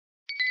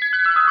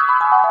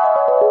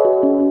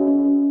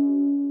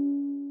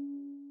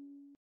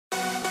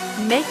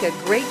Make a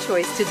great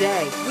choice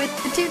today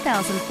with the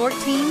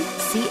 2014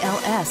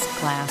 CLS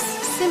class.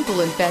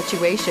 Simple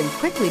infatuation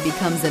quickly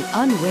becomes an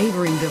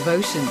unwavering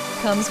devotion.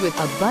 Comes with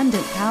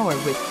abundant power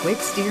with quick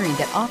steering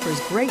that offers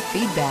great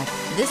feedback.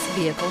 This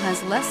vehicle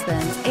has less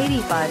than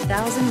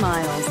 85,000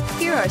 miles.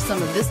 Here are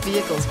some of this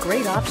vehicle's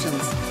great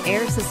options: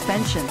 air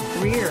suspension,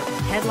 rear,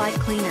 headlight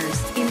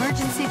cleaners,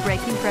 emergency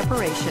braking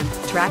preparation,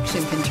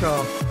 traction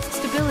control,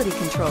 stability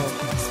control,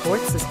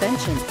 sports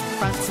suspension,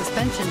 front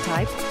suspension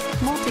type,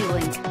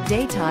 multi-link,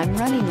 daytime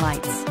running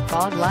lights,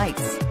 fog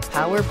lights,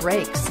 power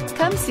brakes.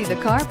 Come see the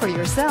car for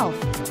yourself.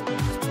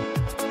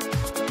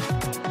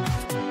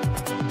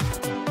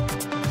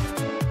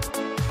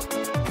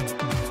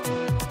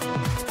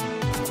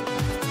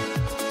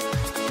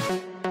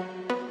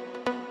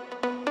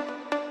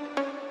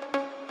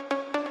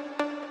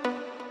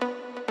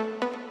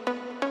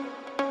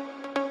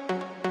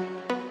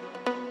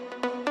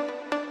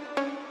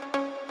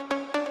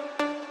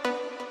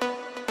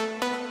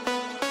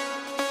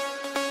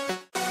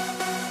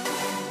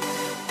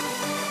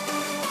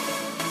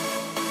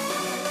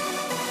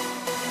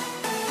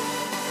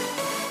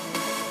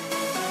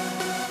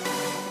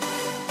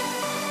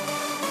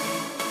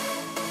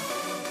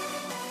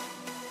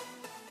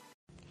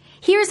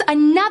 Here's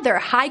another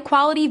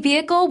high-quality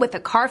vehicle with a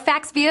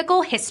Carfax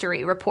Vehicle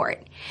History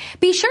Report.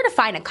 Be sure to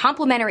find a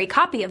complimentary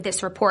copy of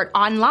this report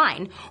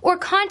online or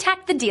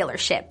contact the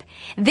dealership.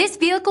 This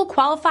vehicle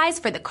qualifies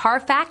for the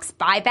Carfax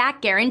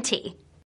Buyback Guarantee.